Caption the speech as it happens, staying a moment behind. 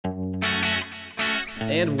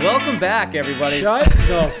And welcome back, everybody. Shut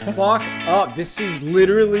the fuck up. This is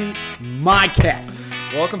literally my cast.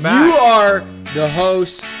 Welcome back. You are the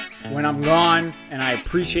host when I'm gone, and I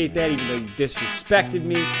appreciate that, even though you disrespected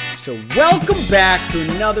me. So welcome back to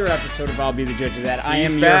another episode of I'll Be the Judge of That. I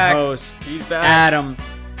am back. your host, He's back. Adam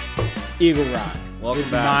Eagle Rock. Welcome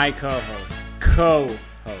with back. my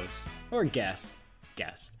co-host, or guest,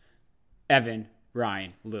 Evan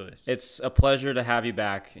Ryan Lewis. It's a pleasure to have you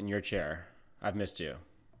back in your chair. I've missed you.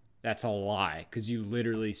 That's a lie, because you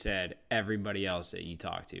literally said everybody else that you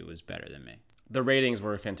talked to was better than me. The ratings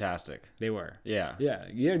were fantastic. They were. Yeah. Yeah,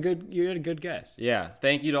 you had a good guess. Yeah.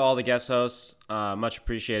 Thank you to all the guest hosts. Much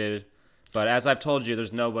appreciated. But as I've told you,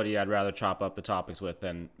 there's nobody I'd rather chop up the topics with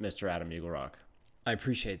than Mr. Adam Eagle Rock. I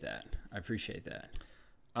appreciate that.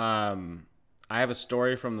 I have a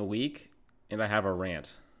story from the week, and I have a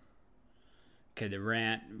rant. Okay, the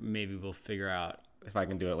rant, maybe we'll figure out. If I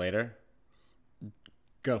can do it later.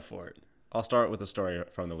 Go for it. I'll start with the story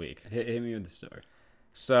from the week. Hit me with the story.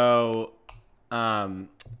 So,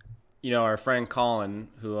 our friend Colin,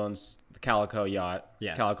 who owns the Calico Yacht,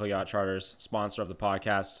 Yes. Calico Yacht Charters, sponsor of the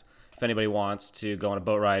podcast. If anybody wants to go on a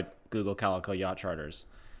boat ride, Google Calico Yacht Charters.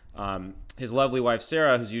 His lovely wife,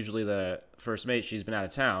 Sarah, who's usually the first mate, she's been out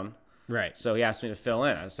of town. Right. So he asked me to fill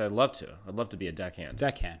in. I said, I'd love to. I'd love to be a deckhand.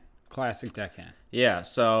 Deckhand. Classic deckhand. Yeah.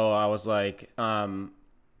 So I was like,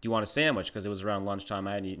 do you want a sandwich? Because it was around lunchtime.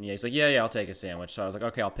 I hadn't eaten yet. He's like, yeah, I'll take a sandwich. So I was like,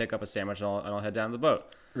 okay, I'll pick up a sandwich and I'll head down to the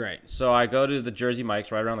boat. Right. So I go to the Jersey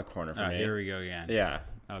Mike's right around the corner from Oh, me. here we go again. Yeah.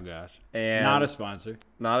 Oh, gosh. And Not a sponsor.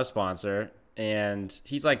 Not a sponsor. And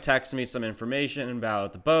he's like texting me some information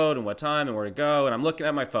about the boat and what time and where to go. And I'm looking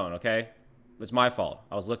at my phone, okay? It's my fault.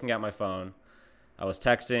 I was looking at my phone. I was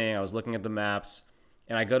texting. I was looking at the maps.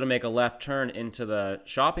 And I go to make a left turn into the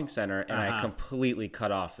shopping center, and I completely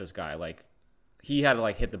cut off this guy. Like, he had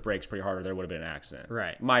to, hit the brakes pretty hard or there would have been an accident.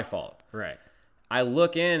 Right. My fault. Right. I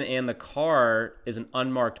look in, and the car is an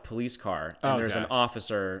unmarked police car. And there's an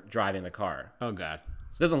officer driving the car. Oh, God.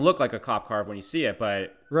 So it doesn't look like a cop car when you see it,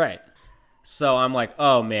 but... Right. So I'm like,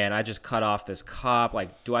 oh, man, I just cut off this cop.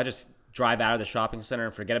 Like, do I just drive out of the shopping center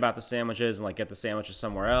and forget about the sandwiches and, get the sandwiches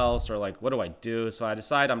somewhere else? Or, what do I do? So I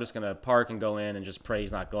decide I'm just going to park and go in and just pray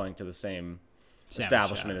he's not going to the same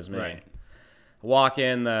establishment as me. Right. Walk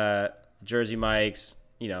in the Jersey Mike's,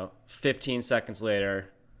 15 seconds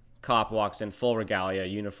later, cop walks in, full regalia,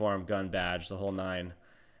 uniform, gun badge, the whole nine.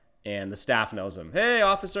 And the staff knows him. Hey,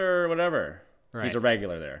 officer, whatever. Right. He's a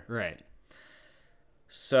regular there. Right.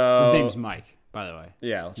 So His name's Mike, by the way.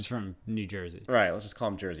 Yeah. He's from New Jersey. Right. Let's just call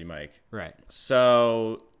him Jersey Mike. Right.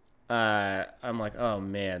 So I'm like, oh,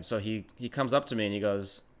 man. So he comes up to me and he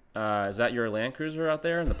goes, is that your Land Cruiser out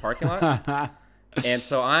there in the parking lot? And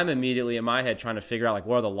so I'm immediately in my head trying to figure out,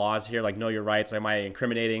 what are the laws here? Know your rights. Am I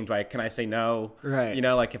incriminating? Can I say no? Right.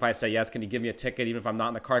 If I say yes, can you give me a ticket even if I'm not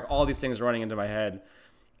in the car? All these things are running into my head.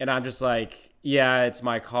 And I'm just like, yeah, it's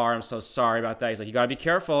my car. I'm so sorry about that. He's like, you got to be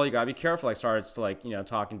careful. You got to be careful. He starts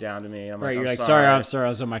talking down to me. I'm Right. like, You're I'm like, sorry, officer. I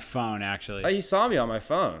was on my phone, actually. He saw me on my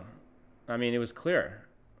phone. I mean, it was clear.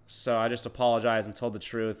 So I just apologized and told the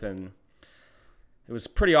truth. And it was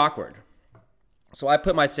pretty awkward. So I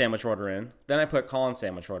put my sandwich order in. Then I put Colin's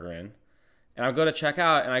sandwich order in. And I go to check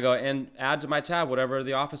out and I go, and add to my tab whatever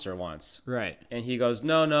the officer wants. Right. And he goes,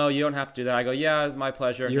 no, you don't have to do that. I go, yeah, my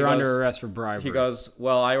pleasure. You're under arrest for bribery. He goes,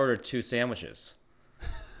 well, I ordered 2 sandwiches.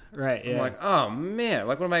 Right, yeah. I'm like, oh, man.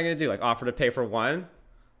 What am I going to do? Offer to pay for one?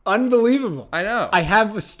 Unbelievable. I know. I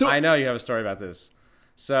have a story. I know you have a story about this.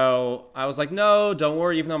 So I was like, no, don't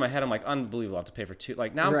worry. Even though in my head, I'm like, unbelievable. I have to pay for 2.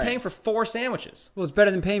 Now I'm paying for 4 sandwiches. Well, it's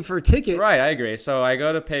better than paying for a ticket. Right, I agree. So I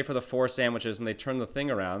go to pay for the 4 sandwiches, and they turn the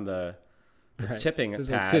thing around, the tipping There's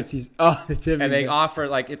tab. 50s. Oh, the tipping. And they offer,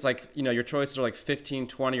 your choices are 15,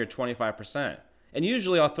 20, or 25%. And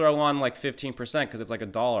usually I'll throw on 15% because it's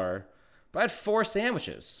 $1. But I had 4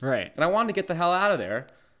 sandwiches. Right. And I wanted to get the hell out of there.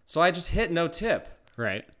 So I just hit no tip.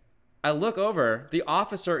 Right. I look over, the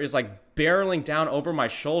officer is barreling down over my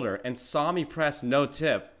shoulder and saw me press no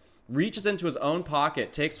tip, reaches into his own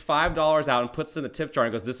pocket, takes $5 out and puts it in the tip jar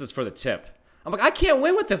and goes, this is for the tip. I'm like, I can't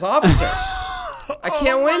win with this officer. I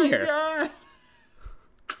can't win here. God.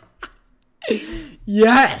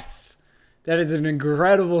 Yes. That is an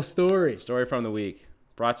incredible story. Story from the week,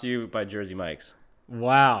 brought to you by Jersey Mike's.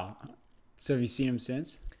 Wow. So have you seen him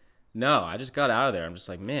since? No, I just got out of there. I'm just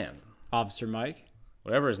like, man. Officer Mike?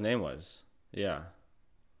 Whatever his name was. Yeah.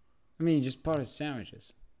 I mean, he just bought his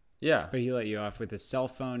sandwiches. Yeah. But he let you off with a cell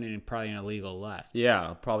phone and probably an illegal left.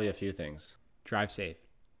 Yeah, probably a few things. Drive safe.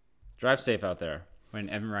 Drive safe out there. When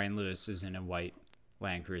Evan Ryan Lewis is in a white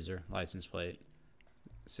Land Cruiser, license plate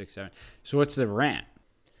 67. So what's the rant?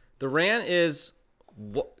 The rant is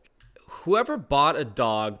Whoever bought a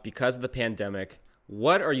dog because of the pandemic,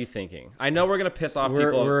 what are you thinking? I know we're gonna piss off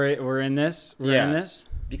We're people. we're in this. We're in this.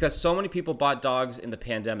 Because so many people bought dogs in the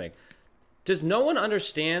pandemic. Does no one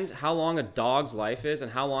understand how long a dog's life is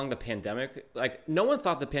and how long the pandemic? Like, no one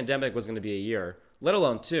thought the pandemic was going to be a year, let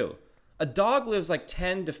alone 2. A dog lives like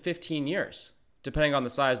 10 to 15 years, depending on the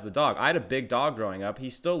size of the dog. I had a big dog growing up. He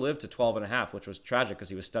still lived to 12 and a half, which was tragic because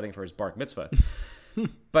he was studying for his bar mitzvah.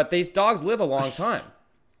 But these dogs live a long time.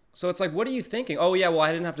 So it's like, what are you thinking? Oh, yeah, well,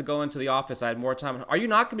 I didn't have to go into the office. I had more time. Are you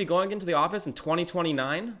not going to be going into the office in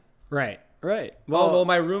 2029? Right. Well,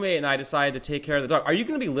 my roommate and I decided to take care of the dog. Are you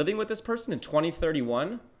going to be living with this person in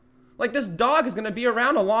 2031? Like, this dog is going to be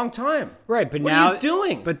around a long time. Right, but what now are you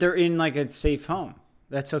doing? But they're in like a safe home.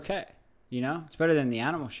 That's okay. You know, it's better than the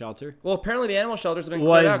animal shelter. Well, apparently the animal shelters have been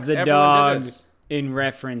cleared out Was 'cause the everyone dog did this. in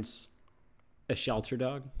reference a shelter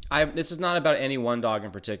dog? This is not about any one dog in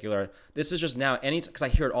particular. This is just now because I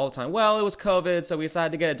hear it all the time. Well, it was COVID, so we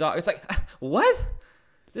decided to get a dog. It's like, what?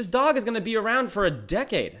 This dog is going to be around for a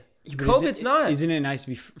decade. COVID's not. Isn't it nice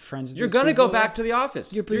to be friends with? You're those going to people, go back to the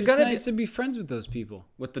office. You're going nice to be friends with those people.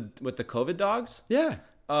 with the COVID dogs. Yeah.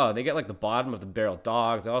 Oh, they get like the bottom of the barrel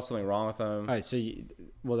dogs. They all have something wrong with them. All right. So,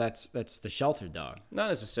 that's the shelter dog. Not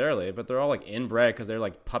necessarily, but they're all like inbred because they're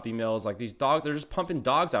like puppy mills. Like these dogs, they're just pumping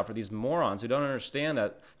dogs out for these morons who don't understand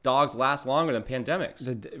that dogs last longer than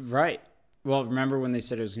pandemics. Right. Well, remember when they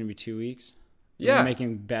said it was going to be 2 weeks? They Yeah. were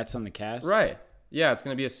making bets on the cast. Right. Yeah, it's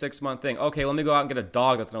going to be a 6-month thing. Okay, let me go out and get a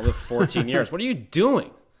dog that's going to live 14 years. What are you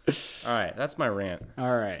doing? All right, that's my rant.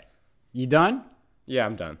 All right. You done? Yeah,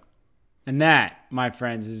 I'm done. And that, my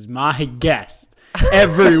friends, is my guest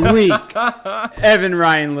every week, Evan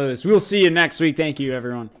Ryan Lewis. We'll see you next week. Thank you,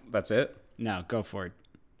 everyone. That's it? No, go for it.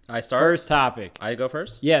 I start? First topic. I go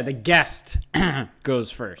first? Yeah, the guest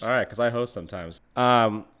goes first. All right, because I host sometimes.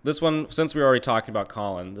 This one, since we were already talking about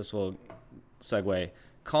Colin, this will segue.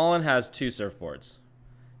 Colin has 2 surfboards.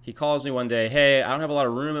 He calls me one day, hey, I don't have a lot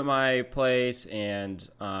of room at my place, and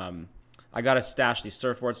I got to stash these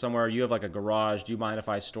surfboards somewhere. You have like a garage. Do you mind if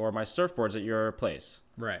I store my surfboards at your place?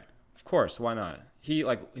 Right. Of course, why not?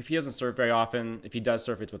 If he doesn't surf very often, if he does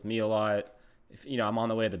surf, it's with me a lot. If I'm on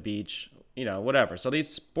the way to the beach, whatever. So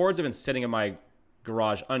these boards have been sitting in my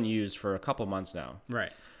garage unused for a couple months now.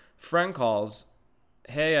 Right. Friend calls,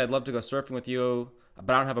 hey, I'd love to go surfing with you,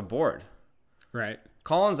 but I don't have a board. Right.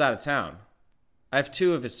 Colin's out of town. I have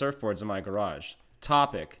 2 of his surfboards in my garage.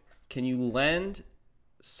 Topic, can you lend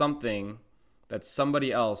something that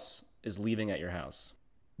somebody else is leaving at your house?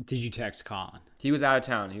 Did you text Colin? He was out of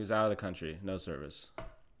town. He was out of the country. No service.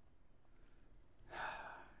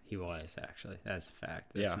 He was, actually. That's a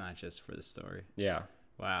fact. That's not just for the story. Yeah.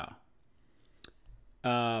 Wow.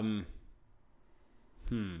 A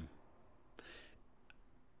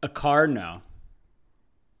car, no.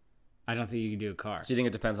 I don't think you can do a car. So you think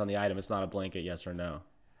it depends on the item? It's not a blanket, yes or no?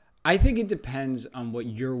 I think it depends on what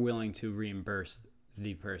you're willing to reimburse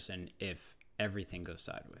the person if everything goes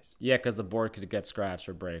sideways. Yeah, because the board could get scratched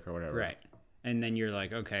or break or whatever. Right. And then you're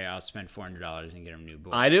like, okay, I'll spend $400 and get him a new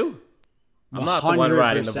board. I do? I'm not the one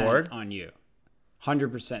riding the board. On you.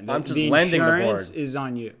 100%. I'm just lending the board. insurance is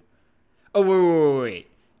on you. Oh, wait.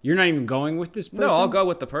 You're not even going with this person? No, I'll go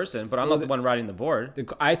with the person, but I'm not the one riding the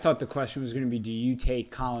board. I thought the question was going to be, do you take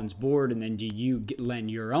Colin's board and then do you lend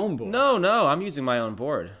your own board? No, I'm using my own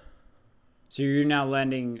board. So you're now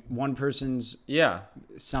lending one person's Yeah.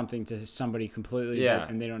 something to somebody completely, Yeah.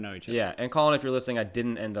 and they don't know each other. Yeah, and Colin, if you're listening, I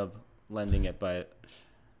didn't end up lending it, but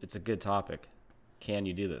it's a good topic. Can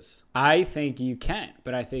you do this? I think you can,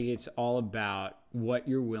 but I think it's all about what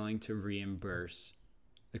you're willing to reimburse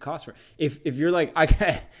the cost for. If you're like,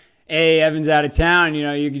 hey, Evan's out of town,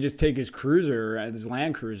 you could just take his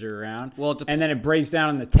Land Cruiser around. Well, and then it breaks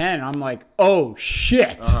down in the 10. I'm like, oh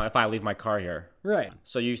shit. If I leave my car here. Right.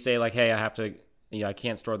 So you say like, hey, I have to, I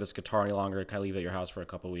can't store this guitar any longer. Can I leave it at your house for a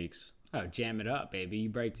couple weeks? Oh, jam it up, baby. You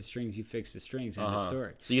break the strings, you fix the strings, end of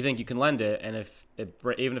story. So you think you can lend it, and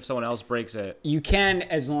even if someone else breaks it, you can,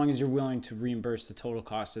 as long as you're willing to reimburse the total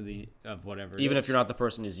cost of whatever. Even if you're not the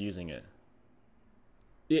person who's using it.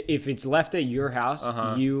 If it's left at your house,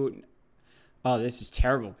 this is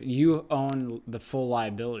terrible. You own the full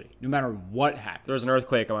liability, no matter what happens. There's an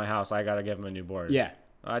earthquake in my house. I got to give him a new board. Yeah.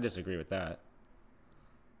 I disagree with that.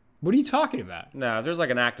 What are you talking about? No, if there's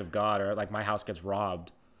like an act of God or like my house gets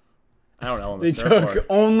robbed, I don't know. They took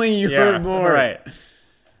only your board. Right.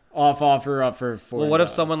 Offer up for $4. Well, what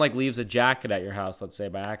if someone like leaves a jacket at your house, let's say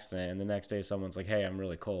by accident, and the next day someone's like, hey, I'm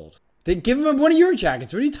really cold. Then give him one of your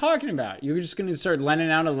jackets. What are you talking about? You're just going to start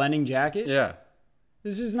lending out a lending jacket? Yeah.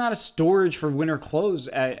 This is not a storage for winter clothes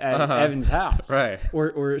at Evan's house. Right.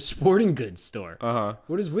 Or a sporting goods store. Uh-huh.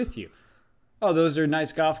 What is with you? Oh, those are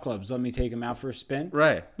nice golf clubs. Let me take them out for a spin.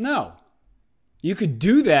 Right. No. You could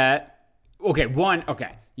do that.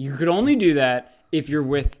 Okay, you could only do that if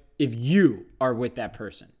you are with that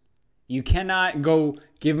person. You cannot go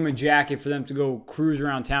give them a jacket for them to go cruise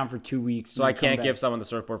around town for 2 weeks. So I can't give someone the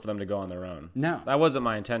surfboard for them to go on their own. No. That wasn't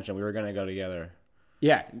my intention. We were going to go together.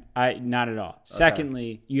 Yeah, not at all.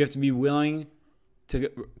 Secondly, you have to be willing to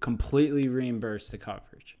completely reimburse the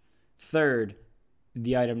coverage. Third,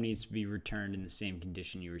 the item needs to be returned in the same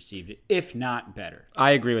condition you received it, if not better.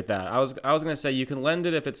 I agree with that. I was going to say you can lend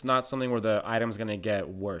it if it's not something where the item's going to get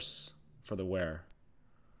worse for the wear.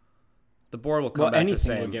 The board will come back the anything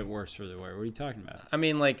same. will get worse for the wear. What are you talking about? I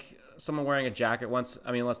mean, like someone wearing a jacket once.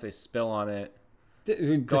 I mean, unless they spill on it.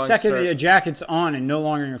 The second the jacket's on and no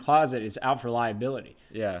longer in your closet, it's out for liability.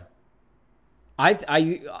 Yeah.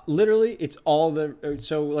 I literally, it's all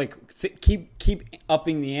keep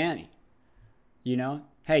upping the ante. You know,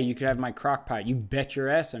 hey, you could have my crock pot. You bet your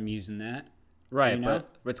ass I'm using that. Right, you know?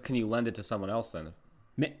 but can you lend it to someone else then?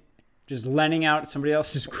 Just lending out somebody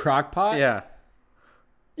else's crock pot? Yeah.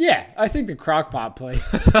 Yeah, I think the crock pot plays.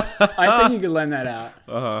 I think you could lend that out.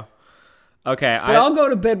 Uh-huh. Okay. But I'll go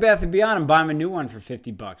to Bed Bath & Beyond and buy him a new one for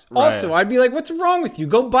 $50. Right. Also, I'd be like, what's wrong with you?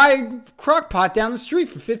 Go buy a crock pot down the street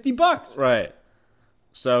for $50. Right.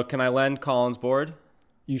 So can I lend Colin's board?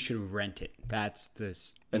 You should rent it. That's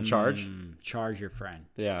this. And charge? Charge your friend.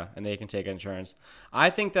 Yeah, and they can take insurance. I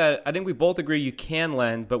think we both agree you can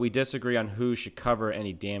lend, but we disagree on who should cover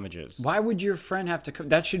any damages. Why would your friend have to cover?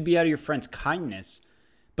 That should be out of your friend's kindness.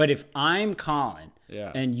 But if I'm Colin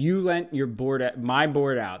and you lent my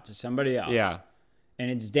board out to somebody else and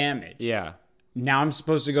it's damaged, now I'm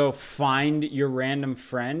supposed to go find your random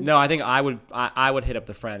friend? No, I think I would hit up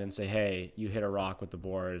the friend and say, hey, you hit a rock with the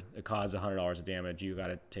board. It caused $100 of damage. You got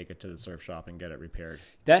to take it to the surf shop and get it repaired.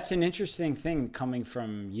 That's an interesting thing coming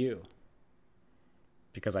from you.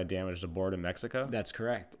 Because I damaged a board in Mexico? That's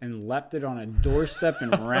correct. And left it on a doorstep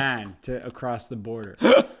and ran across the border.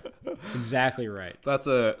 That's exactly right. That's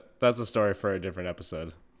a story for a different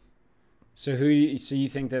episode. So you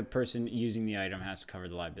think the person using the item has to cover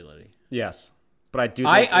the liability? Yes. But I do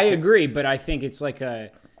think I agree, but I think it's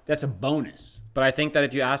that's a bonus. But I think that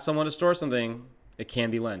if you ask someone to store something, it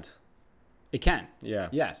can be lent. It can. Yeah.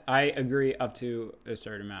 Yes, I agree up to a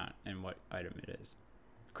certain amount and what item it is.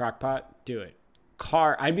 Crockpot, do it.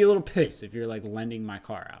 Car, I'd be a little pissed if you're like lending my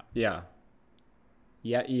car out. Yeah.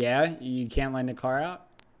 Yeah, you can't lend a car out?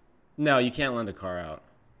 No, you can't lend a car out.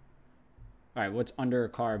 All right, what's under a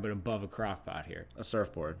car but above a crockpot here? A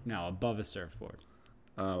surfboard. No, above a surfboard.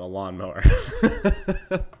 A lawnmower.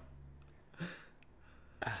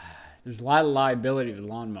 There's a lot of liability with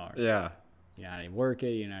lawnmowers. Yeah. You know how to work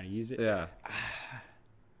it, you know how to use it. Yeah.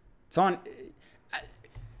 It's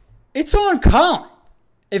on Colin.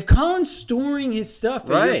 If Colin's storing his stuff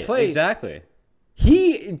at your place, exactly.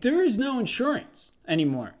 There is no insurance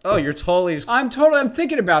anymore. Oh, you're totally. I'm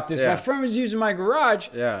thinking about this. Yeah. My friend was using my garage.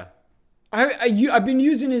 Yeah. I've been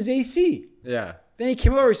using his AC. Yeah. Then he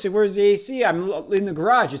came over. He said, "Where's the AC?" I'm in the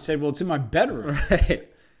garage. He said, "Well, it's in my bedroom." Right.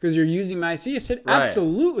 Because you're using my AC. I said, Right.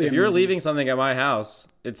 "Absolutely." If you're leaving something at my house,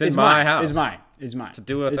 it's in my house. It's mine. To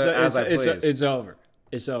do with it as I please. It's over.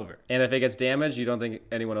 It's over. And if it gets damaged, you don't think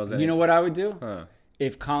anyone owes anything. You know what I would do? Huh.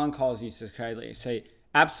 If Colin calls you, say,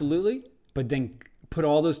 absolutely, but then put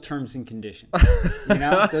all those terms and conditions. You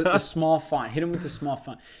know, the small font. Hit him with the small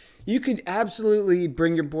font. You could absolutely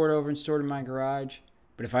bring your board over and store it in my garage.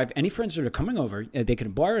 But if I have any friends that are coming over, they can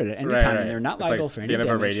borrow it at any time, and they're not liable for any damage.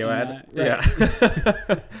 The end of a radio ad? Right.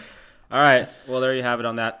 Yeah. All right. Well, there you have it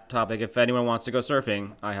on that topic. If anyone wants to go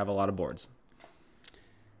surfing, I have a lot of boards.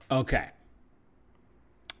 Okay.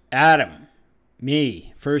 Adam,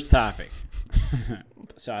 me, first topic.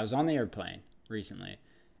 So I was on the airplane recently,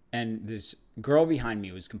 and this girl behind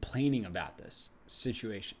me was complaining about this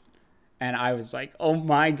situation. And I was like, oh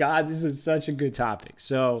my God, this is such a good topic.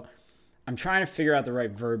 So I'm trying to figure out the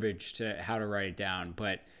right verbiage to how to write it down.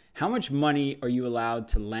 But how much money are you allowed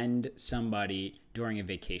to lend somebody during a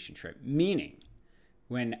vacation trip? Meaning,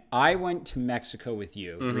 when I went to Mexico with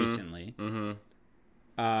you recently,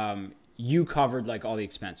 you covered like all the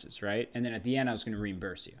expenses, right? And then at the end, I was going to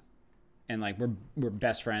reimburse you. And like we're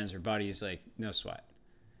best friends or buddies, like no sweat.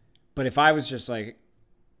 But if I was just like,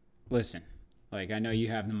 listen, like I know you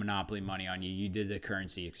have the monopoly money on you. You did the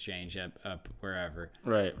currency exchange up wherever.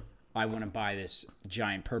 Right. I want to buy this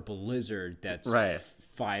giant purple lizard that's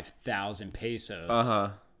 5,000 pesos.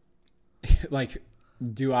 Uh-huh. Like,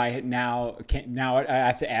 do I now I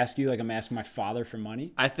have to ask you like I'm asking my father for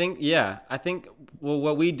money? I think, yeah. I think, well,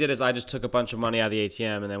 what we did is I just took a bunch of money out of the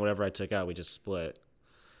ATM, and then whatever I took out, we just split.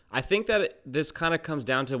 I think that this kind of comes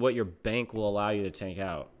down to what your bank will allow you to take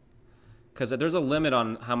out. Because there's a limit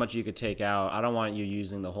on how much you could take out. I don't want you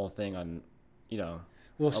using the whole thing on,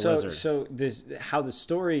 Well, a so lizard. so this how the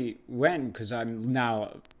story went because I'm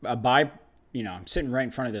now I'm sitting right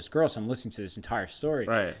in front of this girl, so I'm listening to this entire story.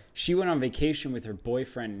 Right. She went on vacation with her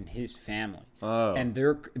boyfriend and his family. Oh. And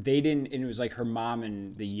they didn't, and it was like her mom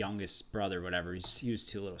and the youngest brother, whatever. He was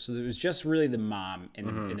too little, so it was just really the mom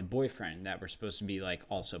and the boyfriend that were supposed to be like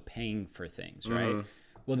also paying for things, right?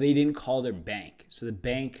 Well, they didn't call their bank, so the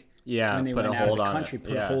bank. Yeah, when they put went a out of hold the on country, it.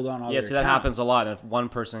 put a hold on all Yeah, their so that happens accounts. a lot. If one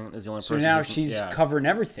person is the only So person. now who can- she's yeah. covering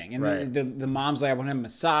everything, and Right. the mom's like, I want a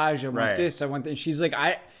massage, I want Right. this, I want that. And she's like,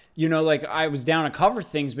 like I was down to cover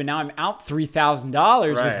things, but now I'm out $3,000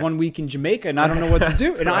 with Right. 1 week in Jamaica, and I don't know what to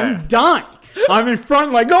do, and I'm Right. done. I'm in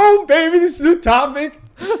front, like, oh baby, this is a topic.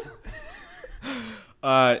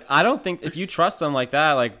 I don't think if you trust them like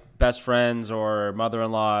that, like best friends or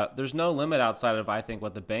mother-in-law, there's no limit outside of I think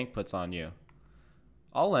what the bank puts on you.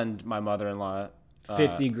 I'll lend my mother-in-law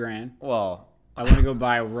 50 grand. Well, I want to go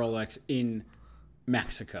buy a Rolex in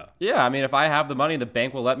Mexico. yeah. I mean, if I have the money, the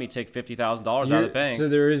bank will let me take $50,000 out of the bank. So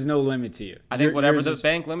there is no limit to you. I think whatever yours the is-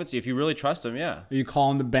 bank limits you, if you really trust them, yeah. Are you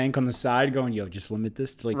calling the bank on the side, going, "Yo, just limit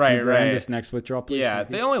this to like Right, 2 grand right. this next withdrawal, please"? Yeah, Thank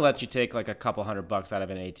you." they only let you take like a couple $100 out of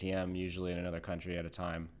an ATM usually in another country at a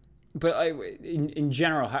time. But in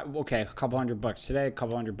general, okay, a couple $100 today, a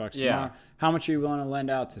couple $100 Yeah. tomorrow. How much are you willing to lend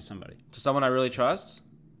out to somebody? To someone I really trust?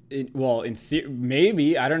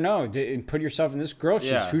 Maybe I don't know. And put yourself in this girl's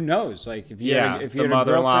shoes. Yeah. Who knows? Like if you Yeah, had if you the had a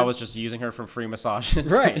mother-in-law girlfriend- was just using her for free massages.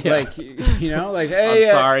 right. Yeah. Like like hey,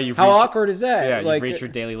 I'm sorry, you've how reached- awkward is that? Yeah, like, you've reached your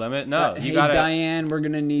daily limit. No, hey, you got to. Diane, we're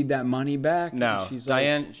gonna need that money back. No, And she's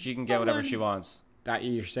Diane, she can get whatever money. she wants. That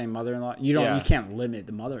you're saying mother-in-law. You don't. Yeah. You can't limit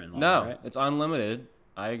the mother-in-law. No, right? it's unlimited.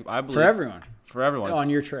 I believe For everyone For everyone. on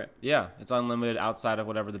your trip. Yeah, it's unlimited outside of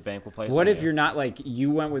whatever the bank will place. What on if you. you're not like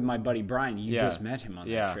you went with my buddy Brian? You Yeah. just met him on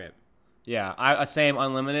Yeah. that trip. Yeah, I same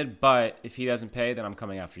unlimited, but if he doesn't pay, then I'm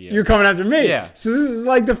coming after you. You're coming after me. Yeah. So this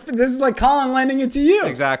is like Colin lending it to you.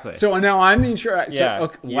 Exactly. So now I'm the insurer. So, Yeah.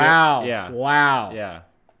 okay, You're- wow. yeah. Wow. Yeah,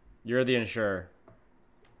 you're the insurer.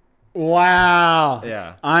 Wow.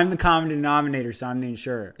 Yeah. I'm the common denominator, so I'm the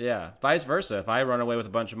insurer. Yeah, vice versa. If I run away with a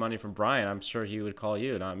bunch of money from Brian, I'm sure he would call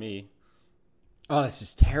you, not me. Oh, this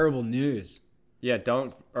is terrible news. Yeah,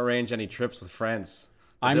 don't arrange any trips with friends.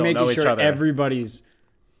 that I'm don't know making each sure other. everybody's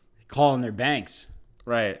calling their banks.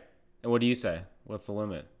 Right. And what do you say? What's the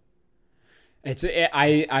limit?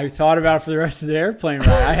 I thought about it for the rest of the airplane ride.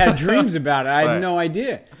 I had dreams about it. I had Right. no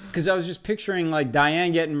idea because I was just picturing like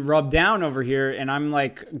Diane getting rubbed down over here, and I'm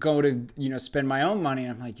like going to spend my own money,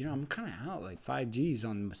 and I'm like I'm kind of out like 5 Gs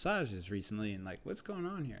on massages recently, and like what's going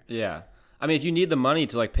on here? Yeah. I mean, if you need the money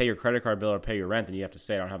to like pay your credit card bill or pay your rent, then you have to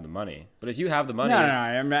say I don't have the money. But if you have the money, No.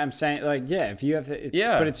 I'm saying like if you have to,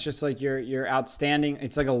 Yeah. But it's just like you're outstanding.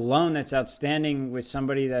 It's like a loan that's outstanding with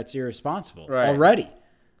somebody that's irresponsible Right. already.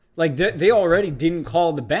 Like they already didn't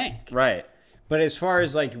call the bank. right? But as far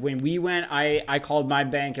as like when we went, I called my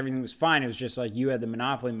bank. Everything was fine. It was just like you had the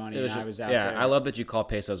monopoly money, It was and I just- was out yeah, there. I love that you call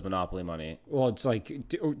pesos monopoly money. Well, it's like,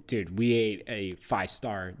 dude, we ate a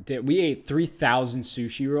 5-star. We ate 3,000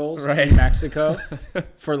 sushi rolls Right. in Mexico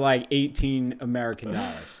for like $18 American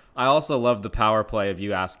dollars. I also love the power play of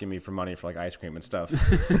you asking me for money for like ice cream and stuff.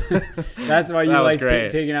 That's why you That was like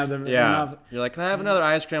great. taking out the Yeah, monopoly. you're like, can I have another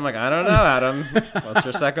ice cream? I'm like, I don't know, Adam. What's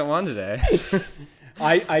your second one today?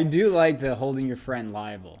 I do like the holding your friend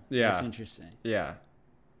liable. Yeah. That's interesting. Yeah,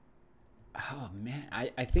 Oh man,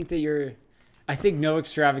 I think that I think no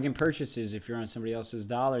extravagant purchases if you're on somebody else's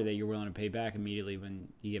dollar that you're willing to pay back immediately when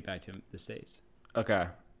you get back to the States. okay.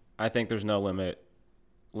 I think there's no limit.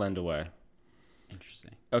 Lend away.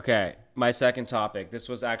 Interesting. Okay, my second topic. This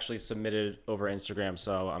was actually submitted over Instagram,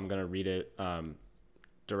 so I'm gonna read it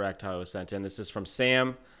direct how it was sent in. This is from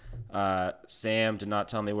Sam. Sam did not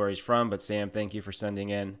tell me where he's from, but Sam, thank you for sending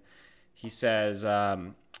in. He says,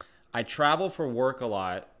 I travel for work a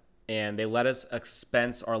lot, and they let us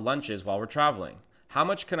expense our lunches while we're traveling. How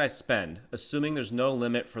much can I spend, assuming there's no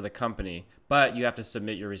limit for the company, but you have to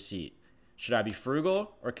submit your receipt? Should I be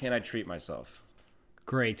frugal, or can I treat myself?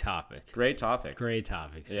 Great topic. Great topic. Great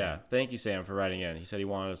topic. Sam. Yeah, thank you, Sam, for writing in. He said he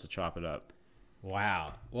wanted us to chop it up.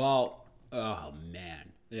 Wow. Well, oh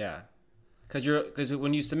man. Yeah, because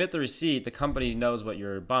when you submit the receipt, the company knows what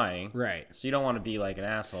you're buying, Right. so you don't want to be like an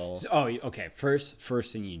asshole. So, okay. First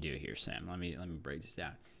thing you do here, Sam. Let me break this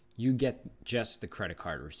down. You get just the credit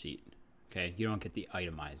card receipt. Okay. You don't get the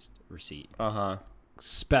itemized receipt. Uh huh.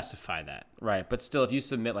 specify that. Right, but still, if you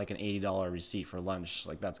submit like an $80 receipt for lunch,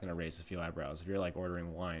 like that's gonna raise a few eyebrows. If you're like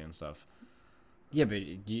ordering wine and stuff. Yeah,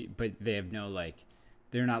 but they have no like,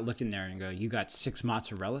 they're not looking there and go, you got 6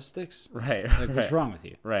 mozzarella sticks? Right. Like, right. what's wrong with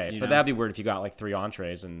you? Right, You but know? that'd be weird if you got like 3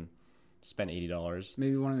 entrees and spent $80.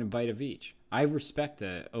 Maybe wanting a bite of each. I respect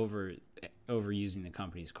the overusing the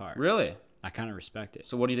company's card. Really? I kind of respect it.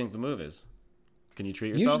 So what do you think the move is? Can you treat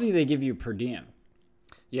yourself? Usually they give you per diem.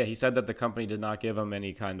 Yeah, he said that the company did not give him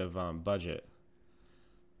any kind of budget,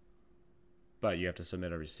 but you have to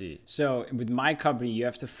submit a receipt. So with my company, you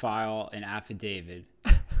have to file an affidavit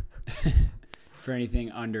for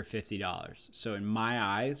anything under $50. So in my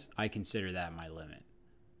eyes, I consider that my limit.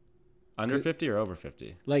 Under 50 or over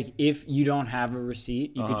 50? Like if you don't have a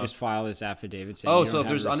receipt, you could just file this affidavit saying. Oh, you so don't if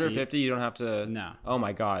have there's a under receipt. 50, you don't have to. No. Oh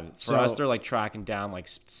my God. For So- us, they're like tracking down like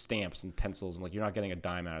stamps and pencils, and like you're not getting a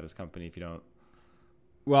dime out of this company if you don't.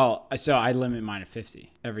 Well, so I limit mine to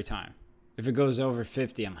 50 every time. If it goes over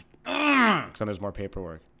 50, I'm like, Because then there's more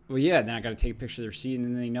paperwork. well, yeah. Then I got to take a picture of the receipt, and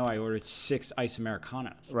then they know I ordered 6 ice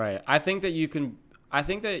Americanos. Right. I think that you can. I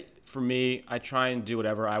think that for me, I try and do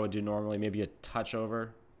whatever I would do normally, maybe a touch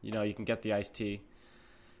over. You know, you can get the iced tea,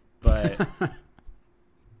 but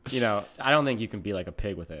you know, I don't think you can be like a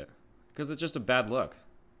pig with it because it's just a bad look.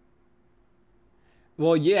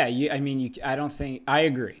 Well, yeah. I don't think I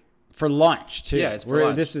agree. For lunch too. Yeah, it's for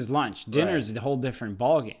lunch. This is lunch. Dinner's a whole different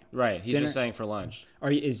ballgame. Right. He's Dinner- just saying for lunch. Or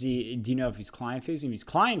is he? Do you know if he's client facing? If he's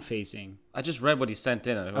client facing, I just read what he sent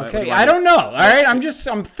in. okay. I don't know. All right,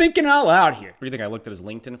 I'm thinking out loud here. What do you think? I looked at his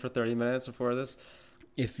LinkedIn for 30 minutes before this.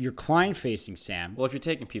 If you're client facing, Sam, Well, if you're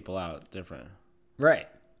taking people out, it's different. right?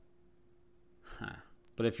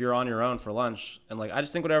 But if you're on your own for lunch and like, I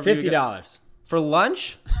just think whatever you get- $50, for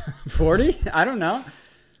lunch. 40. I don't know.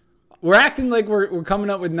 We're acting like we're coming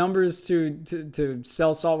up with numbers to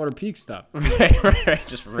sell Saltwater Peak stuff. right.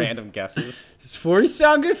 Just random guesses. Does 40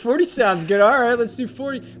 sound good? 40 sounds good. All right, let's do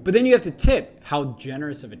 40. But then you have to tip. How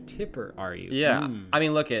generous of a tipper are you? Yeah. I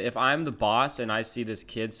mean, look, if I'm the boss and I see this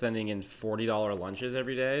kid sending in $40 lunches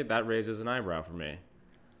every day, that raises an eyebrow for me.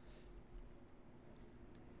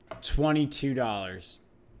 $22,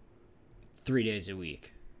 3 days a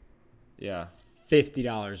week. Yeah.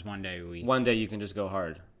 $50 one day a week. One day you can just go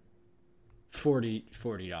hard.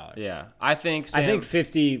 $40. Yeah. I think I think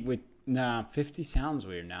 50 with 50 sounds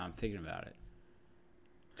weird now I'm thinking about it.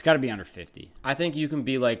 It's got to be under 50. I think you can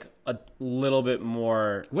be like a little bit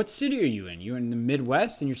more. What city are you in? You in the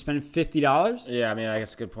Midwest and you're spending $50? Yeah. I mean, I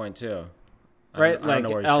guess a good point too. Right? I don't Like know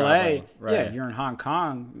where he's LA. traveling. Right. Yeah, if you're in Hong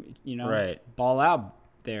Kong, you know, Right. ball out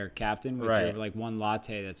there, Captain, with Right. your like one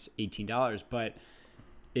latte that's $18. But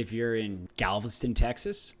if you're in Galveston,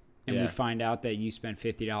 Texas, and we Yeah. find out that you spent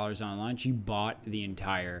 $50 on lunch, you bought the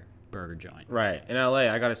entire burger joint. Right. In LA,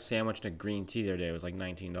 I got a sandwich and a green tea the other day. It was like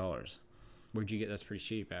 $19. Where'd you get? That's pretty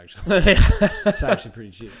cheap, actually. It's actually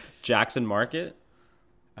pretty cheap. Jackson Market.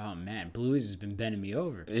 Oh man, Bluey's has been bending me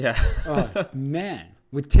over. Yeah. Oh man,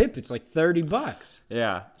 with tip it's like $30.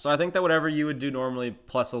 Yeah. So I think that whatever you would do normally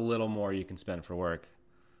plus a little more you can spend for work.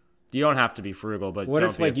 You don't have to be frugal, but What don't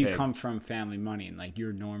if be a like you pig. come from family money and like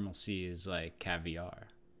your normalcy is like caviar?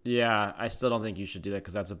 Yeah, I still don't think you should do that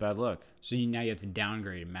because that's a bad look. So now you have to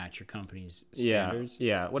downgrade and match your company's Yeah. standards.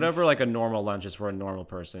 Yeah. Whatever like a normal lunch is for a normal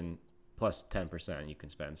person plus 10% you can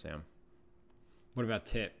spend, Sam. What about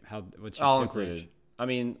tip? What's your All tip included. range? I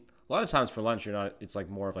mean, a lot of times for lunch you're not. It's like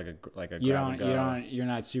more of like a You grab and go. you're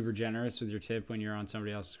not super generous with your tip when you're on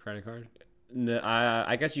somebody else's credit card.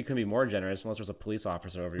 I guess you can be more generous unless there's a police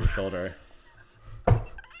officer over your shoulder.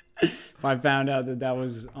 If I found out that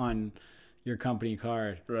was on your company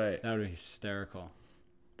card, Right. that would be hysterical.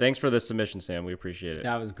 Thanks for the submission, Sam. We appreciate it.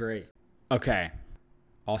 That was great. Okay.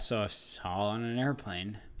 Also, I saw on an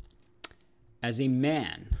airplane. As a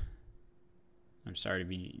man, I'm sorry to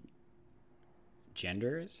be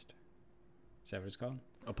genderist. Is that what it's called?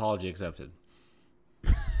 Apology accepted.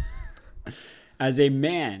 As a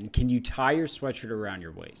man, can you tie your sweatshirt around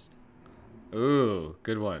your waist? Ooh,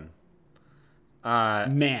 good one.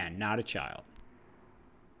 Man, not a child.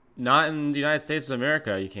 Not in the United States of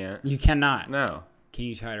America, you can't. You cannot. No. Can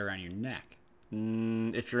you tie it around your neck?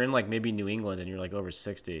 If you're in like maybe New England and you're like over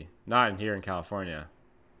 60, not in here in California.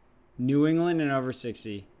 New England and over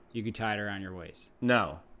 60, you could tie it around your waist.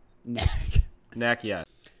 No. Neck. Neck, yeah.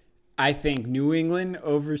 I think New England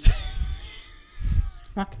over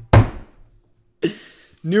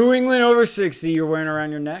New England over 60, you're wearing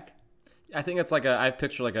around your neck? I think it's like I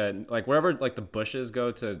picture like wherever like the bushes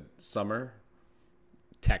go to summer.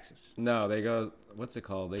 Texas. No, they go, what's it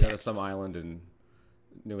called? They go to Texas. some island in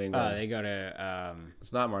New Oh, England. they go to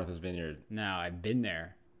It's not Martha's Vineyard. no, I've been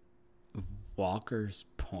there. Walker's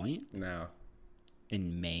Point No.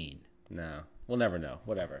 in Maine. No. We'll never know.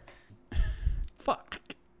 Whatever. Fuck.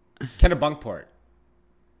 Kennebunkport.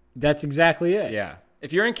 That's exactly it. Yeah.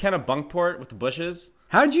 If you're in Kennebunkport with the bushes,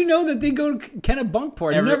 How'd you know that they go to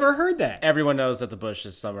Kennebunkport? I've never heard that. everyone knows that the bush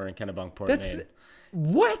is somewhere in Kennebunkport, That's Maine.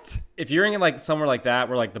 what? If you're in like somewhere like that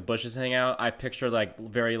where like the bushes hang out, I picture like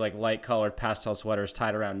very like light colored pastel sweaters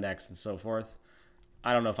tied around necks and so forth.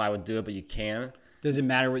 I don't know if I would do it, but you can. Does it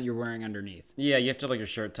matter what you're wearing underneath? Yeah, you have to have like your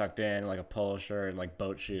shirt tucked in, like a polo shirt and like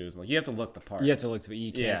boat shoes. Like you have to look the part. You have to look to it.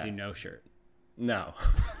 You can't Yeah. do no shirt. No.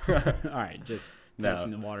 All right, just No.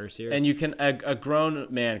 testing the waters here. And you can a grown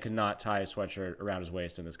man cannot tie a sweatshirt around his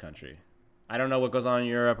waist in this country. I don't know what goes on in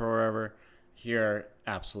Europe or wherever. Here,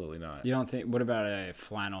 absolutely not. You don't think? What about a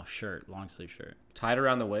flannel shirt, long sleeve shirt? Tied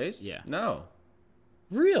around the waist? Yeah. No.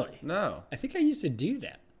 Really? No. I think I used to do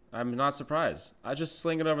that. I'm not surprised. I just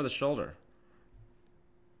sling it over the shoulder.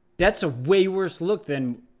 That's a way worse look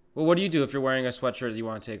than Well, what do you do if you're wearing a sweatshirt that you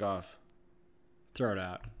want to take off? throw it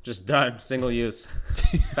out. Just done. Single use.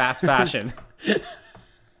 Fast fashion.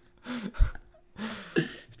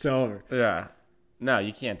 It's over. Yeah. No,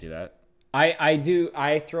 you can't do that. I do.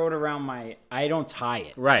 I throw it around my. I don't tie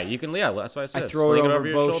it. Right. You can, yeah, that's what I said. I throw it Sling over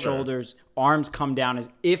your both shoulder. shoulders. Arms come down as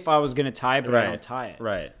if I was gonna tie it, but I Right. don't tie it.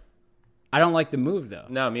 Right. I don't like the move though.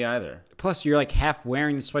 No, me either. Plus, you're like half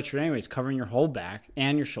wearing the sweatshirt anyways, covering your whole back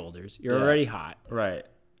and your shoulders. You're Yeah. already hot. Right.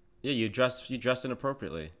 Yeah, you dressed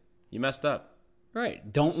inappropriately. You messed up.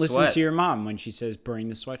 Right. Don't listen Sweat. to your mom when she says bring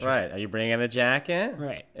the sweatshirt. Right. Are you bringing a jacket?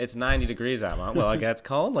 Right. It's 90 degrees out, Mom. Well, it gets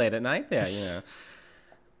cold late at night there, you know.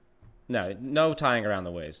 No tying around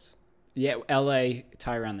the waist. Yeah. L.A.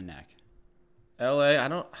 tie around the neck. LA,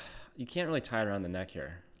 you can't really tie it around the neck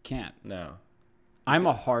here. Can't. No. I'm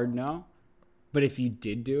a hard no, but if you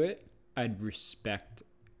did do it, I'd respect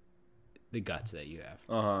the guts that you have.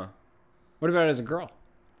 Uh-huh. What about as a girl?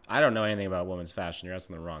 I don't know anything about women's fashion. You're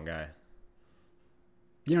asking the wrong guy.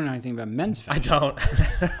 You don't know anything about men's I fashion. don't.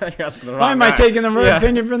 You're asking the wrong Why am I guy. taking the Yeah.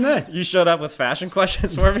 opinion from this? You showed up with fashion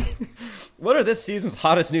questions for me? What are this season's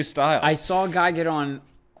hottest new styles? I saw a guy get on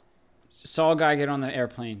the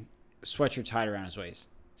airplane, sweatshirt tied around his waist.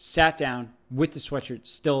 Sat down with the sweatshirt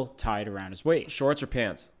still tied around his waist. Shorts or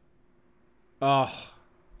pants? Oh,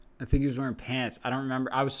 I think he was wearing pants. I don't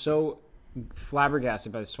remember. I was so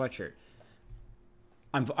flabbergasted by the sweatshirt.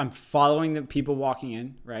 I'm following the people walking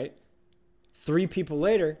in, right? 3 people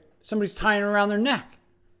later, somebody's tying it around their neck.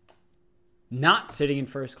 Not sitting in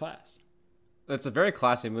first class. That's a very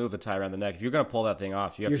classy move to tie around the neck. If you're going to pull that thing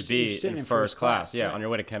off, you have to You're be sitting in first class. Yeah, right. on your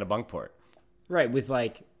way to Kennebunkport. Right, with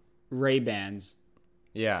like Ray-Bans,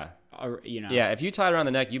 Yeah. you know. Yeah, if you tie it around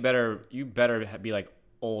the neck, you better be like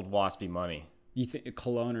old waspy money. You think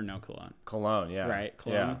cologne or no cologne? Cologne, yeah. Right,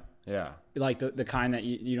 cologne. Yeah. Like the kind that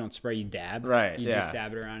you don't spray, you dab. Right, You yeah. just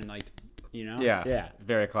dab it around and like, you know? Yeah. Yeah.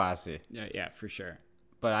 Very classy. Yeah, for sure.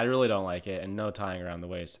 But I really don't like it, and no tying around the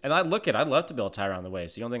waist. And I'd love to be able to tie around the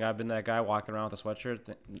waist. You don't think I've been that guy walking around with a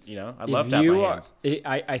sweatshirt? I'd love to have my hands.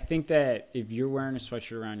 I think that if you're wearing a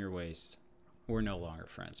sweatshirt around your waist, we're no longer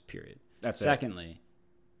friends, period. That's it. Secondly,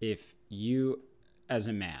 if you, as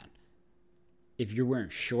a man, if you're wearing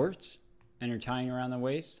shorts and you're tying around the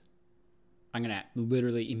waist, I'm going to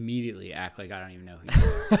literally immediately act like I don't even know who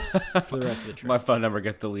you are for the rest of the trip. My phone number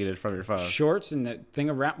gets deleted from your phone. Shorts and the thing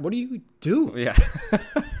around, what do you do? Yeah.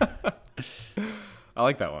 I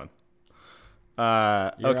like that one.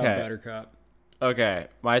 You're okay. on Buttercup. Okay,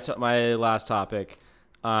 my last topic.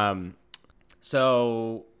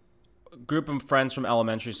 So, group of friends from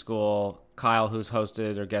elementary school. Kyle, who's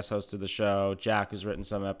hosted or guest hosted the show. Jack, who's written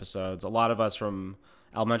some episodes. A lot of us from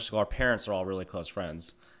elementary school, our parents are all really close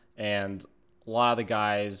friends, and a lot of the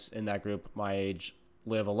guys in that group, my age,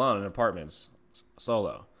 live alone in apartments,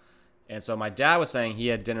 solo. And so my dad was saying he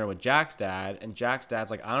had dinner with Jack's dad, and Jack's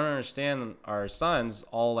dad's like, I don't understand our sons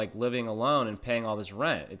all like living alone and paying all this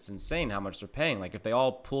rent. It's insane how much they're paying. Like if they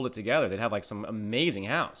all pulled it together, they'd have like some amazing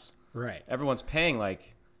house. Right. Everyone's paying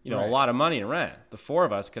like, a Right. lot of money in rent. The 4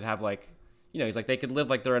 of us could have like, he's like, they could live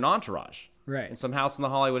like they're an entourage Right. in some house in the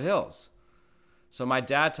Hollywood Hills. So my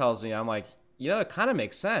dad tells me, I'm like, it kind of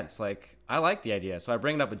makes sense. Like, I like the idea. So I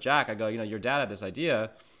bring it up with Jack. I go, your dad had this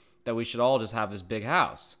idea that we should all just have this big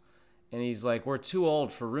house. And he's like, we're too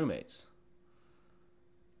old for roommates.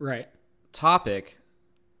 Right. Topic,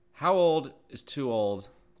 how old is too old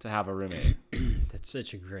to have a roommate? That's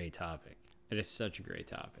such a great topic. It is such a great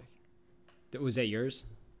topic. Was that yours?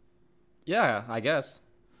 Yeah, I guess.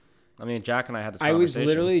 I mean, Jack and I had this I was conversation.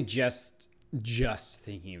 literally just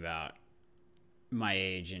thinking about my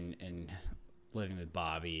age and living with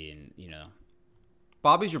Bobby and,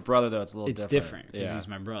 Bobby's your brother, though. It's a little It's different. different because he's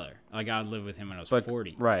my brother. Like, I would live with him when I was But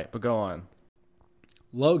 40. right, but go on.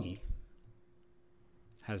 Logie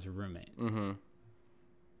has a roommate Mm-hmm.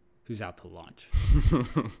 who's out to lunch.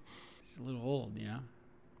 He's a little old, you know?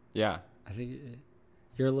 Yeah. I think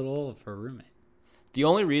you're a little old for a roommate. The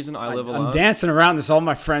only reason I live alone. I'm dancing around this. All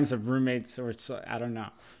my friends have roommates, or it's I don't know.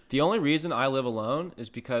 The only reason I live alone is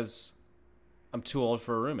because I'm too old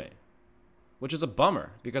for a roommate, which is a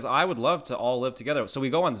bummer because I would love to all live together. So we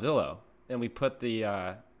go on Zillow and we put the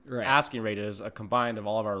asking rate as a combined of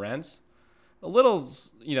all of our rents. A little,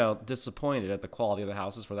 disappointed at the quality of the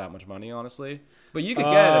houses for that much money, honestly. But you could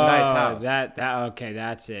get a nice house. Okay,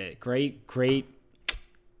 that's it. Great.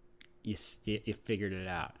 You figured it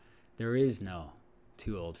out. There is no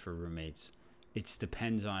too old for roommates. It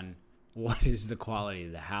depends on what is the quality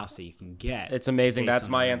of the house that you can get. It's amazing. based That's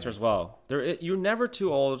on my the answer as roommates. well. You're never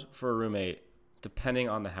too old for a roommate, depending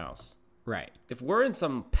on the house. Right. If we're in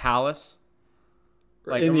some palace,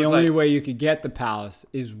 And the only way you could get the palace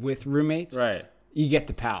is with roommates. right, You get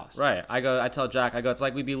the palace. right. I tell Jack, it's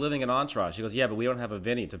like we'd be living in Entourage. He goes, yeah, but we don't have a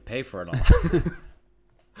Vinny to pay for it all.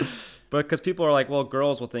 But because people are like, well,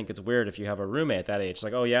 girls will think it's weird if you have a roommate at that age. It's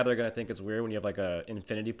like, oh yeah, they're gonna think it's weird when you have like a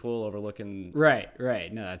infinity pool overlooking. Right.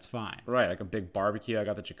 No, that's fine. Right, like a big barbecue. I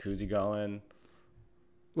got the jacuzzi going.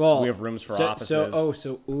 Well, We have rooms for offices.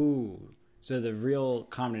 So the real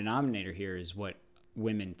common denominator here is what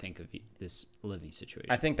women think of this living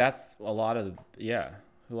situation. I think that's a lot of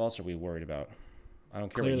Who else are we worried about? I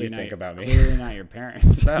don't care what you think about me. Clearly not your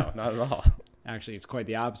parents. No, not at all. Actually, it's quite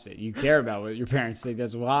the opposite. You care about what your parents think.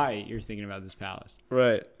 That's why you're thinking about this palace.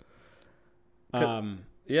 Right.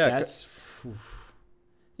 That's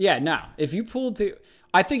no. If you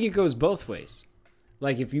I think it goes both ways.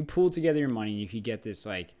 Like if you pool together your money, you could get this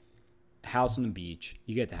like house on the beach.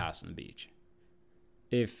 You get the house on the beach.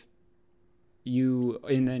 If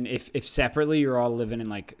separately you're all living in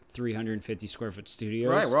like 350 square foot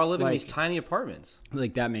studios. Right, we're all living in these tiny apartments.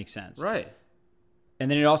 Like that makes sense. Right. And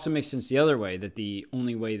then it also makes sense the other way, that the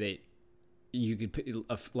only way that you could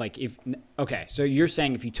so you're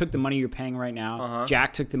saying if you took the money you're paying right now,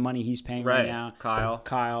 Jack took the money he's paying right now, Kyle,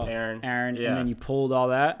 Aaron, and then you pulled all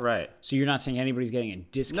that. Right. So you're not saying anybody's getting a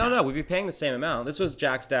discount. No, we'd be paying the same amount. This was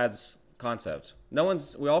Jack's dad's concept.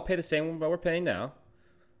 We all pay the same what we're paying now,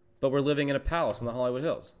 but we're living in a palace in the Hollywood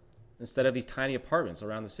Hills instead of these tiny apartments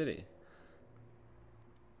around the city.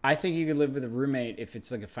 I think you could live with a roommate if it's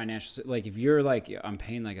like a financial, like if you're like, I'm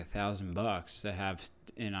paying like $1,000 to have,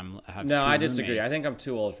 and I have. No, two I disagree. roommates. I think I'm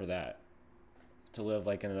too old for that. To live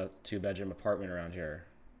like in a 2-bedroom apartment around here,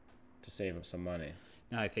 to save up some money.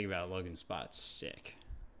 Now I think about it, Logan Spot's sick.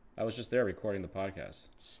 I was just there recording the podcast.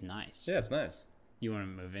 It's nice. Yeah, it's nice. You want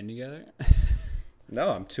to move in together?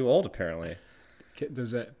 No, I'm too old apparently. Does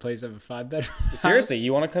that place have a 5-bedroom? Seriously,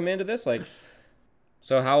 you want to come into this?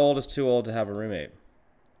 So how old is too old to have a roommate?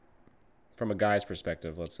 From a guy's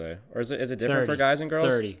perspective, let's say. Or is it different 30. for guys and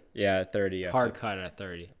girls? 30. Yeah, 30. Yeah. Hard cut at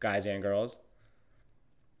 30. Guys and girls?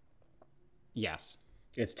 Yes.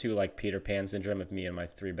 It's too like Peter Pan syndrome if me and my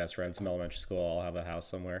 3 best friends from elementary school all have a house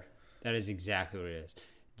somewhere. That is exactly what it is.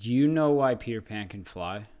 Do you know why Peter Pan can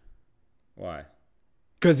fly? Why?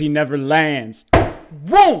 Because he never lands.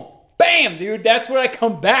 Whoa! Bam, dude. That's what I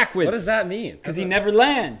come back with. What does that mean? Because he never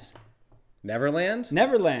lands. Neverland?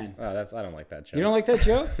 Neverland. Oh, I don't like that joke. You don't like that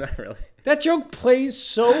joke? Not really. That joke plays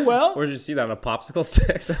so well. Where did you see that on a popsicle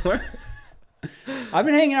stick somewhere? I've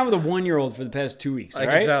been hanging out with a 1-year-old for the past 2 weeks. I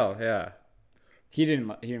can tell. Yeah. He didn't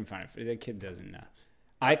find it funny. That kid doesn't know.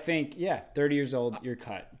 I think 30 years old, you're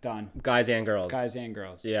cut, done. Guys and girls. Guys and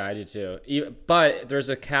girls. Yeah, I do too. But there's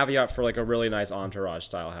a caveat for like a really nice Entourage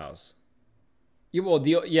style house.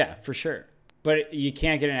 Yeah, for sure. But you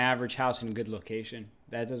can't get an average house in a good location.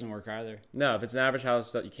 That doesn't work either. No, if it's an average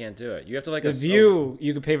house, you can't do it. You have to like the view.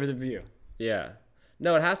 You could pay for the view. Yeah.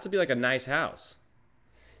 No, it has to be like a nice house.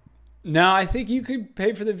 No, I think you could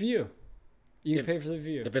pay for the view. You could pay for the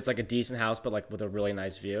view. If it's like a decent house, but like with a really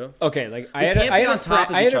nice view. Okay, like I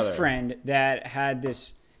had a friend that had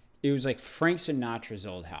this. It was like Frank Sinatra's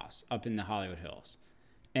old house up in the Hollywood Hills,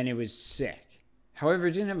 and it was sick. However,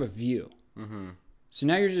 it didn't have a view. Mm-hmm. So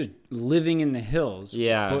now you're just living in the hills,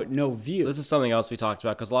 but no view. This is something else we talked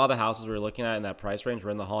about because a lot of the houses we were looking at in that price range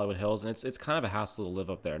were in the Hollywood Hills, and it's kind of a hassle to live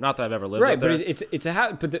up there. Not that I've ever lived up there. Right, but it's a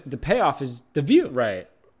house. But the payoff is the view. Right.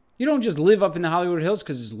 You don't just live up in the Hollywood Hills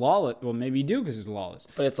because it's lawless. Well, maybe you do because it's lawless.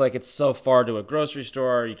 But it's like it's so far to a grocery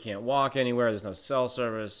store. You can't walk anywhere. There's no cell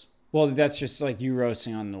service. Well, that's just like you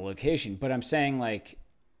roasting on the location. But I'm saying like,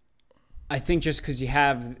 I think just because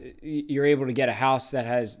you're able to get a house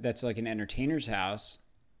that's like an entertainer's house.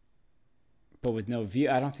 but with no view,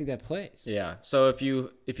 I don't think that plays. Yeah. So if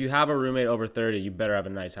you have a roommate over 30, you better have a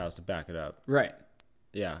nice house to back it up. Right.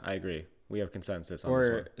 Yeah, I agree. We have consensus on this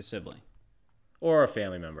one. Or a sibling. Or a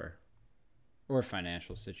family member. Or a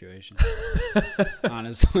financial situation.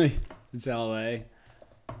 Honestly, it's LA.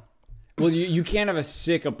 Well, you can't have a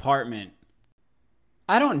sick apartment.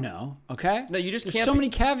 I don't know, okay? No, you just There's can't. so many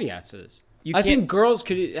caveats to this. You I can't- think girls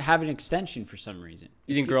could have an extension for some reason.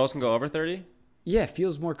 You think girls can go over 30? Yeah, it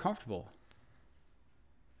feels more comfortable.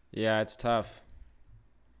 Yeah, it's tough.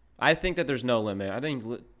 I think that there's no limit. I think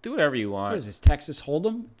do whatever you want. What is this, Texas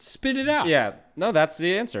Hold'em? Spit it out. Yeah, no, that's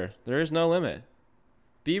the answer. There is no limit.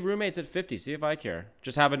 Be roommates at 50. See if I care.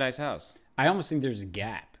 Just have a nice house. I almost think there's a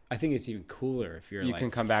gap. I think it's even cooler if you're You like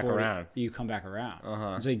can come back 40. around. You come back around.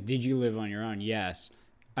 Uh-huh. It's like, did you live on your own? Yes.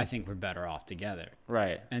 I think we're better off together.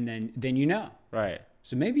 Right, And then you know. right.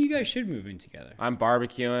 So maybe you guys should move in together. I'm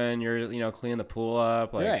barbecuing. You're cleaning the pool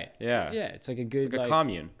up. Like, Right. Yeah. Yeah, it's like a good Like a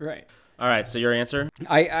commune. Right. All right. So your answer?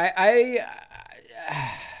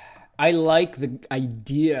 I like the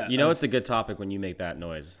idea. You know, it's a good topic when you make that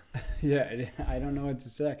noise. Yeah, I don't know what to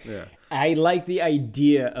say. Yeah. I like the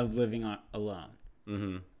idea of living alone.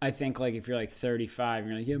 Mm-hmm. I think like if you're like 35,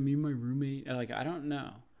 you're like, yeah, me and my roommate. Like, I don't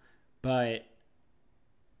know, but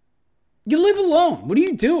you live alone. What are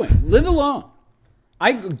you doing? Live alone.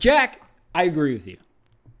 Jack, I agree with you.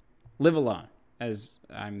 Live alone, as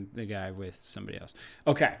I'm the guy with somebody else.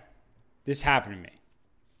 Okay, this happened to me,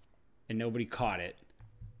 and nobody caught it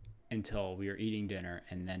until we were eating dinner,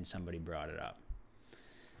 and then somebody brought it up.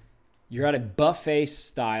 You're at a buffet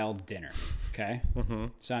style dinner, okay? Mm-hmm.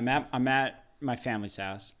 So I'm at my family's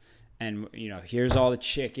house, and here's all the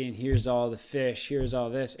chicken, here's all the fish, here's all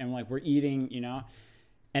this, and like we're eating,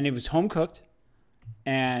 and it was home cooked,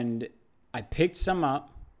 and I picked some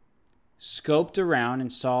up, scoped around,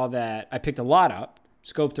 and saw that I picked a lot up,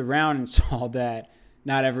 scoped around, and saw that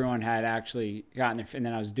not everyone had actually gotten their, and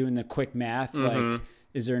then I was doing the quick math, like,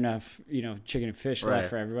 is there enough, chicken and fish left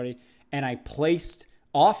for everybody? And I placed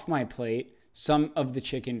off my plate some of the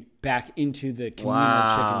chicken back into the communal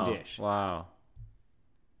chicken dish. Wow.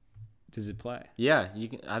 Does it play? Yeah,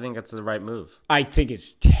 I think that's the right move. I think it's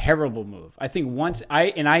a terrible move. I think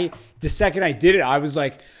the second I did it, I was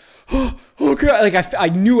like, oh God, like I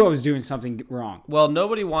knew I was doing something wrong. Well,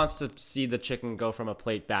 nobody wants to see the chicken go from a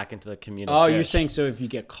plate back into the communal Oh, dish. you're saying so if you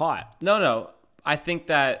get caught? No. I think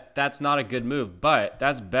that's not a good move, but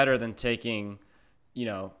that's better than taking,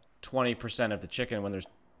 20% of the chicken when there's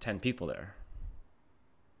 10 people there.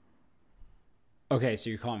 Okay, so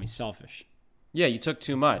you're calling me selfish. Yeah, you took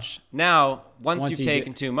too much. Now, once you've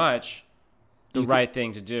taken too much, the right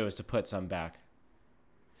thing to do is to put some back.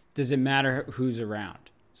 Does it matter who's around?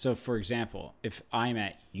 So, for example, if I'm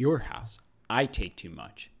at your house, I take too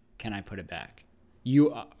much. Can I put it back?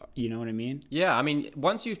 You know what I mean? Yeah, I mean,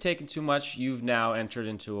 once you've taken too much, you've now entered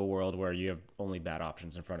into a world where you have only bad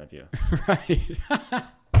options in front of you. Right.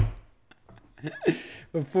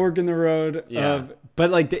 A fork in the road. Yeah.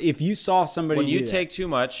 But like, if you saw somebody When you do take too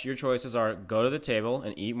much, your choices are go to the table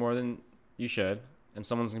and eat more than you should, and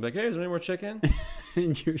someone's gonna be like, "Hey, is there any more chicken?"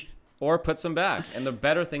 that, Or put some back. And the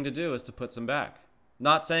better thing to do is to put some back.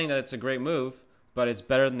 Not saying that it's a great move, but it's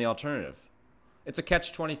better than the alternative. It's a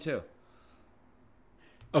catch-22.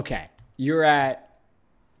 okay, you're at,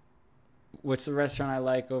 what's the restaurant I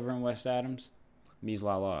like over in West Adams? Mise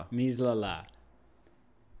la la. Mise la la.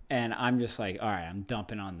 And I'm just like, all right, I'm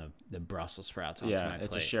dumping on the Brussels sprouts onto my plate. Yeah,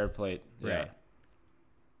 it's a shared plate. Yeah. Right.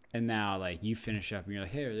 And now, like, you finish up and you're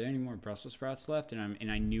like, hey, are there any more Brussels sprouts left?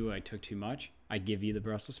 And I knew I took too much. I give you the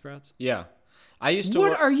Brussels sprouts. Yeah. I used to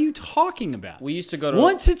What are you talking about? We used to go to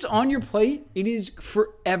Once it's on your plate, it is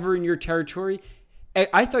forever in your territory.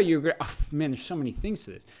 I thought you were going, oh, man, there's so many things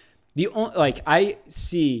to this. I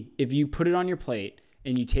see if you put it on your plate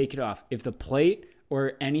and you take it off, if the plate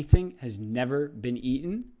or anything has never been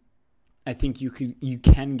eaten, I think you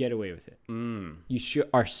can get away with it. You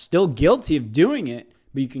are still guilty of doing it,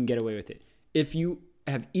 but you can get away with it. If you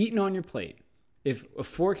have eaten on your plate, if a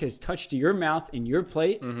fork has touched your mouth in your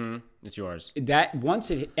plate, it's yours. that once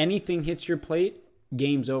anything hits your plate,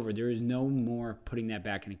 game's over. There is no more putting that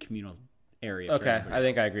back in a communal area. Okay, I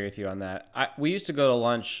think I agree with you on that. We used to go to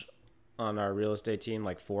lunch on our real estate team,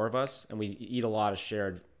 like 4 of us, and we eat a lot of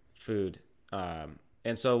shared food.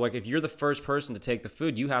 And so, like, if you're the first person to take the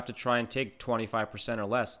food, you have to try and take 25% or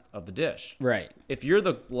less of the dish. Right. If you're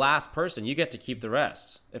the last person, you get to keep the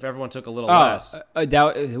rest. If everyone took a little less.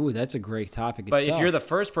 That's a great topic. But if you're the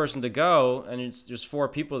first person to go and there's 4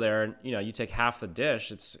 people there and you take half the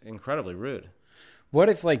dish, it's incredibly rude. What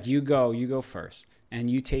if like you go first and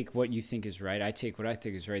you take what you think is right, I take what I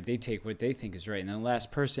think is right, they take what they think is right, and then the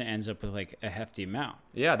last person ends up with like a hefty amount.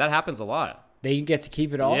 Yeah, that happens a lot. They get to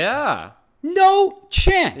keep it all? Yeah. No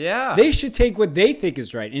chance. Yeah. They should take what they think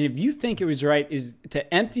is right. And if you think it was right is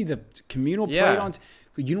to empty the communal plate on,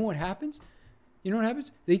 you know what happens? You know what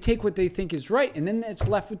happens? They take what they think is right, and then it's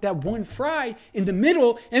left with that one fry in the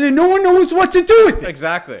middle, and then no one knows what to do with it.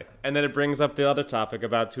 Exactly. And then it brings up the other topic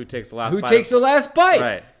about who takes the last bite. Who takes the last bite?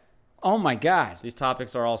 Right. Oh my God. These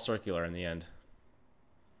topics are all circular in the end.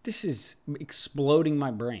 This is exploding my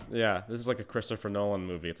brain. Yeah, this is like a Christopher Nolan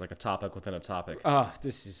movie. It's like a topic within a topic. Oh,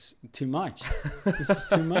 this is too much. This is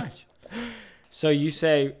too much. So you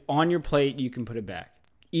say on your plate, you can put it back.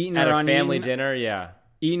 Eaten At or a uneaten? family dinner, yeah.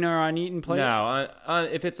 Eaten or uneaten plate? No,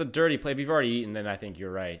 if it's a dirty plate, if you've already eaten, then I think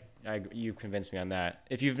you're right. You convinced me on that.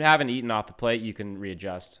 If you haven't eaten off the plate, you can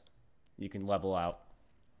readjust. You can level out.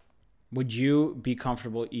 Would you be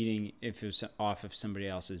comfortable eating if it was off of somebody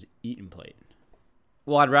else's eaten plate?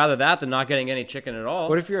 Well, I'd rather that than not getting any chicken at all.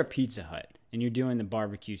 What if you're a Pizza Hut and you're doing the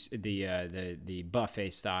barbecue, the buffet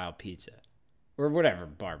style pizza, or whatever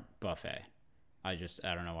buffet? I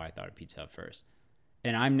don't know why I thought of Pizza Hut first.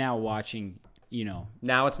 And I'm now watching,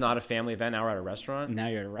 Now it's not a family event. Now we're at a restaurant. Now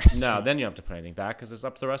you're at a restaurant. No, then you don't have to put anything back because it's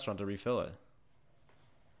up to the restaurant to refill it.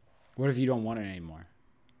 What if you don't want it anymore?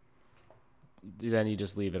 Then you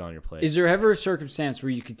just leave it on your plate. Is there ever a circumstance where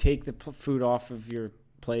you could take the food off of your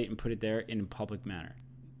plate and put it there in a public manner?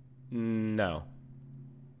 No.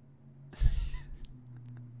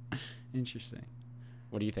 Interesting.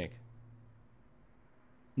 What do you think?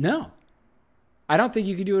 No. I don't think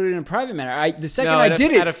you could do it in a private manner. The second No, I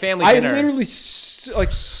did it, at a family I dinner. literally so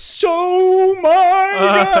my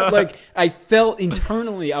God. Like I felt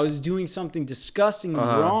internally I was doing something disgustingly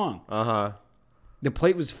wrong. Uh-huh. The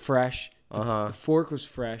plate was fresh. The fork was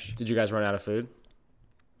fresh. Did you guys run out of food?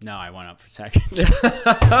 No, I went up for seconds.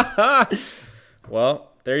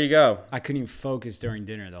 Well, there you go. I couldn't even focus during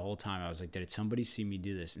dinner the whole time. I was like, did somebody see me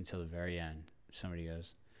do this? Until the very end, somebody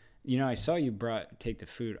goes, I saw you take the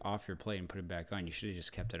food off your plate and put it back on. You should have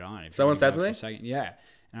just kept it on. Someone said something? Yeah.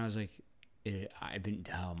 And I was like,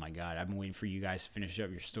 oh my God, I've been waiting for you guys to finish up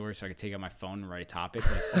your story so I could take out my phone and write a topic.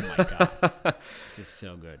 Like, oh my God. This is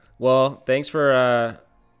so good. Well, thanks for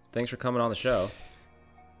coming on the show.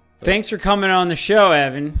 Thanks for coming on the show,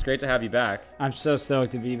 Evan. It's great to have you back. I'm so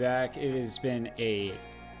stoked to be back. It has been a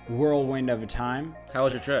whirlwind of a time. How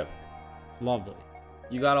was your trip? Lovely.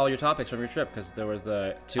 You got all your topics from your trip because there was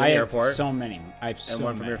the two I in the have airport so many. I have so and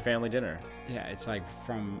one from many. your family dinner. Yeah, it's like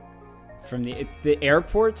from the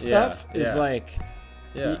airport stuff is like,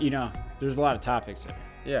 there's a lot of topics there.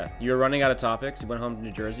 Yeah, you were running out of topics. You went home to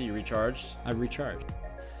New Jersey. You recharged. I recharged.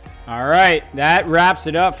 All right, that wraps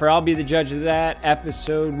it up for I'll Be the Judge of That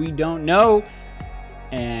episode We Don't Know.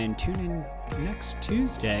 And tune in next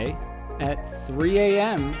Tuesday at 3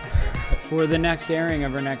 a.m. for the next airing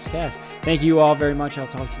of our next cast. Thank you all very much. I'll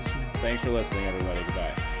talk to you soon. Thanks for listening, everybody.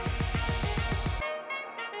 Goodbye.